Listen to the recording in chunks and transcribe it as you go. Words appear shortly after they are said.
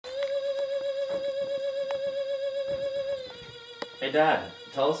Hey Dad,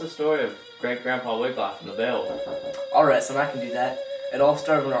 tell us the story of Great-Grandpa Wiglaf and the Beowulf. Alright, son, I can do that. It all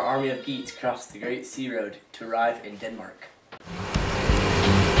started when our army of Geats crossed the Great Sea Road to arrive in Denmark.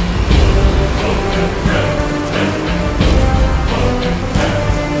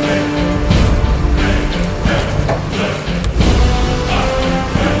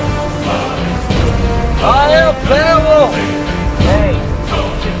 I am Beowulf! Hey,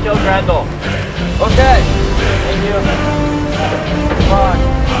 you should kill Grendel. Okay. Thank you. Come on.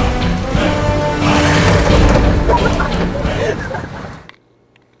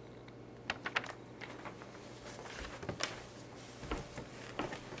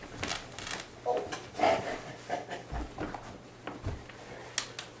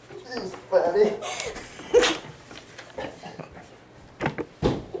 This is funny.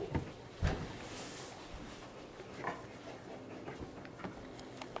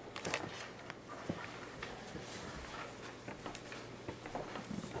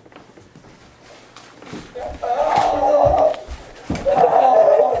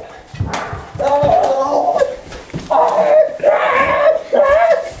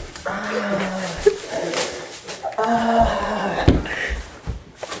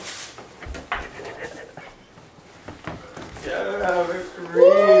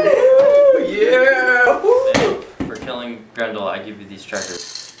 For killing Grendel, I give you these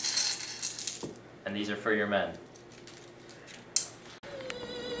treasures. And these are for your men.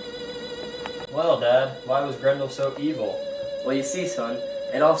 Well, Dad, why was Grendel so evil? Well, you see, son,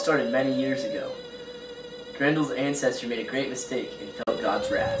 it all started many years ago. Grendel's ancestor made a great mistake and felt God's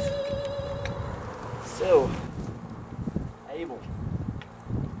wrath. So, Abel,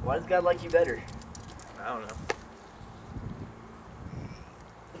 why does God like you better? I don't know.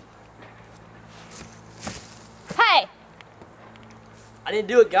 Hey! I didn't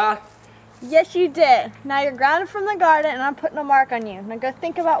do it, God. Yes, you did. Now you're grounded from the garden and I'm putting a mark on you. Now go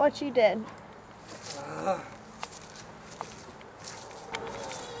think about what you did.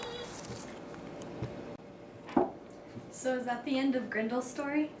 So is that the end of Grendel's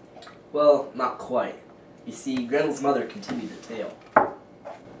story? Well, not quite. You see, Grendel's mother continued the tale.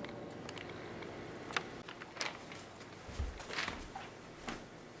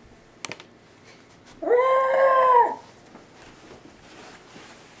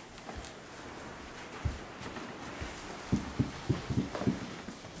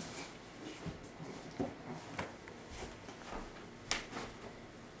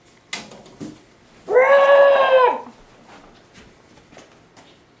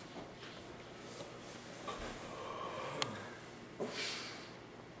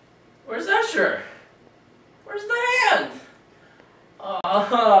 Where's Escher? Where's the hand?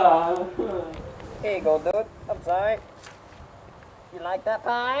 Here you go, dude. I'm sorry. You like that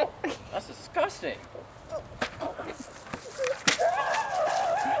pie? That's disgusting.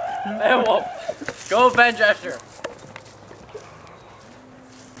 Beowulf, go avenge Escher.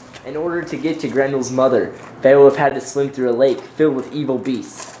 In order to get to Grendel's mother, Beowulf had to swim through a lake filled with evil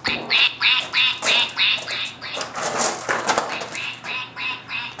beasts.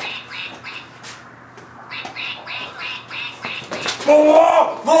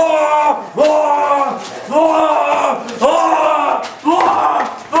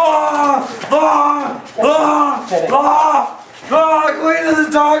 Queen of the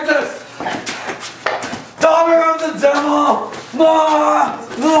darkness! Daughter of the devil!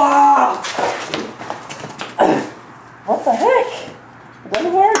 What the heck? What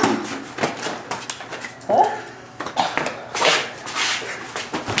are you? Huh?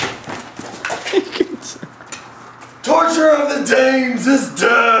 Torture of the Danes is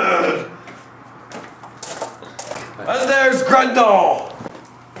dead! And there's Grendel!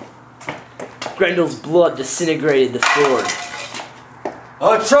 Grendel's blood disintegrated the sword.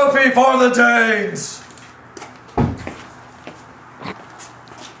 A trophy for the Danes!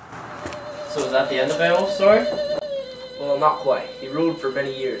 So is that the end of Beowulf's story? Well, not quite. He ruled for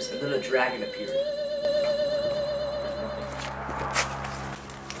many years, and then a dragon appeared.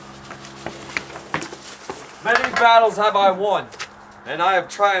 Many battles have I won, and I have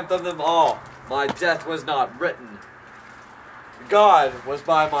triumphed of them all. My death was not written. God was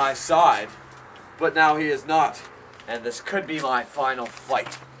by my side, but now he is not, and this could be my final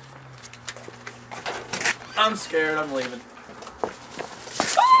fight. I'm scared, I'm leaving.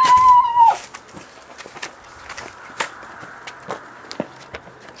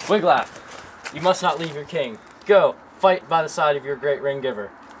 Wiglaf, you must not leave your king. Go, fight by the side of your great ring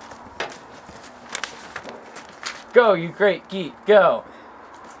giver. Go, you great geek, go!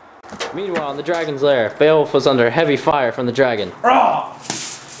 Meanwhile, in the dragon's lair, Beowulf was under heavy fire from the dragon.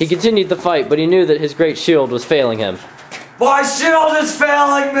 He continued the fight, but he knew that his great shield was failing him. My shield is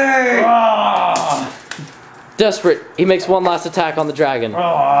failing me! Desperate, he makes one last attack on the dragon.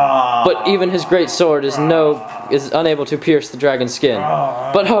 But even his great sword is unable to pierce the dragon's skin.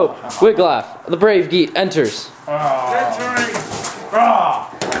 But hope, Wiglaf, the brave Geet, enters.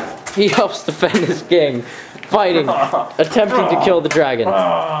 He helps defend his king, fighting, attempting to kill the dragon.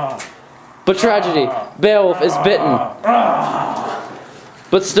 But tragedy, Beowulf is bitten.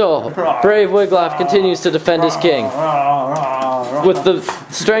 But still, brave Wiglaf continues to defend his king. With the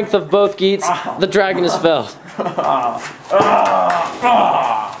strength of both Geets, the dragon is felled.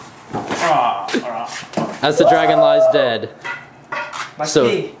 As the dragon lies dead.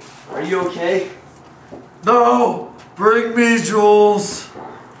 Mikey, are you okay? No! Bring me Jules!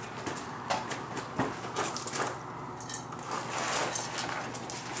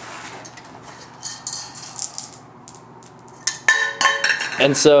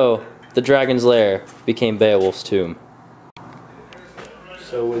 And so, the dragon's lair became Beowulf's tomb.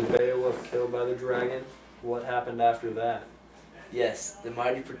 So was Beowulf killed by the dragon? What happened after that? Yes, the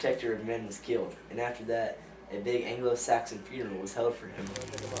mighty protector of men was killed, and after that, a big Anglo-Saxon funeral was held for him.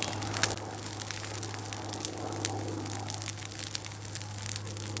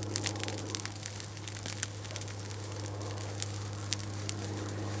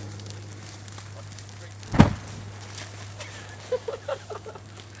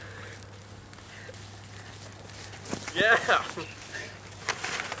 Yeah!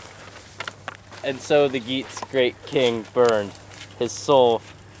 And so the Geet's great king burned, his soul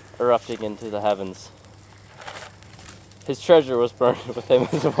erupting into the heavens. His treasure was burned with him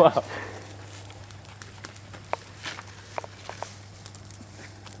as well.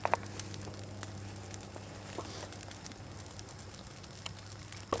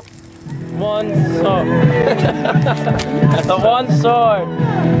 One sword. The one sword.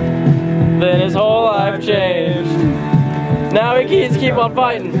 Then his whole life changed. Now he keep on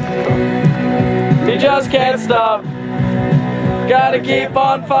fighting. He just can't stop. Gotta keep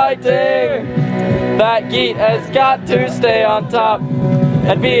on fighting. That Geet has got to stay on top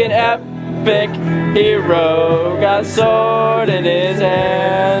and be an epic hero. Got a sword in his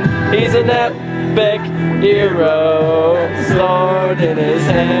hand. He's an epic hero. Sword in his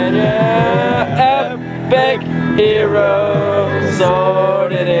hand, yeah. Epic hero.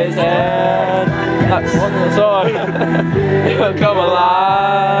 Sword in his hand. Sword. He'll come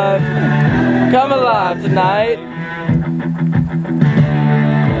alive. Come alive tonight.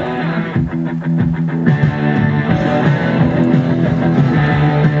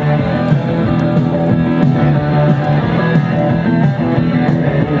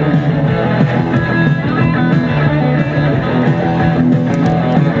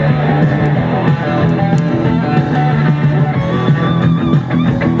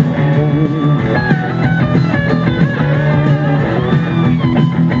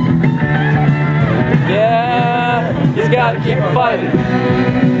 Gotta keep fighting.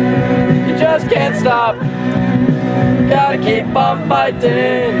 You just can't stop. Gotta keep on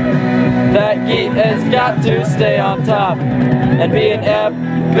fighting. That Geet has got to stay on top and be an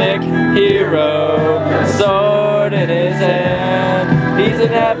epic hero. Sword in his hand. He's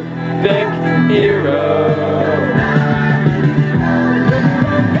an epic hero.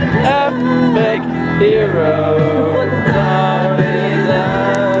 Epic hero.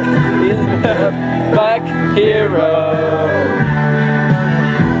 He's an epic hero.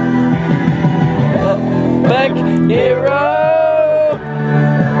 Epic hero!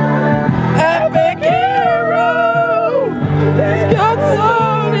 Epic hero! He's got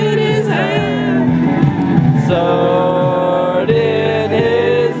sword in his hand. Sword in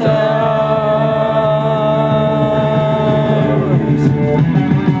his arms.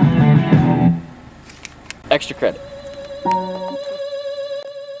 Extra credit.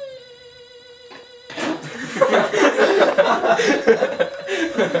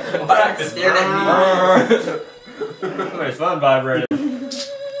 Why are you staring at me? My phone vibrated.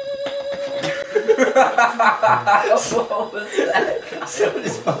 What was that?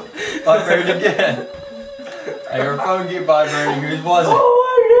 Somebody's phone vibrated again. Hey, your phone keep vibrating. Whose was it? Oh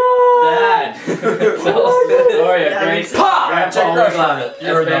my god! Dad! Tell us the story of great Check Grandpa your You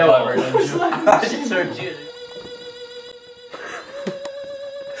heard that vibrating. I just heard you.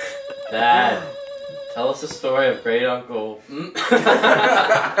 Dad, tell us the story of great uncle.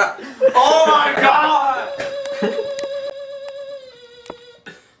 Oh my god!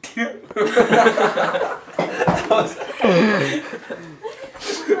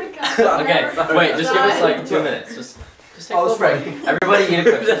 Okay, wait, just give us like 2 minutes. Just take a little break. Everybody eat a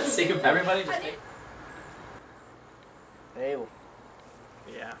quick. Everybody just take. Abel.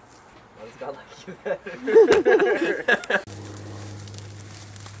 Yeah. Why does God like you better?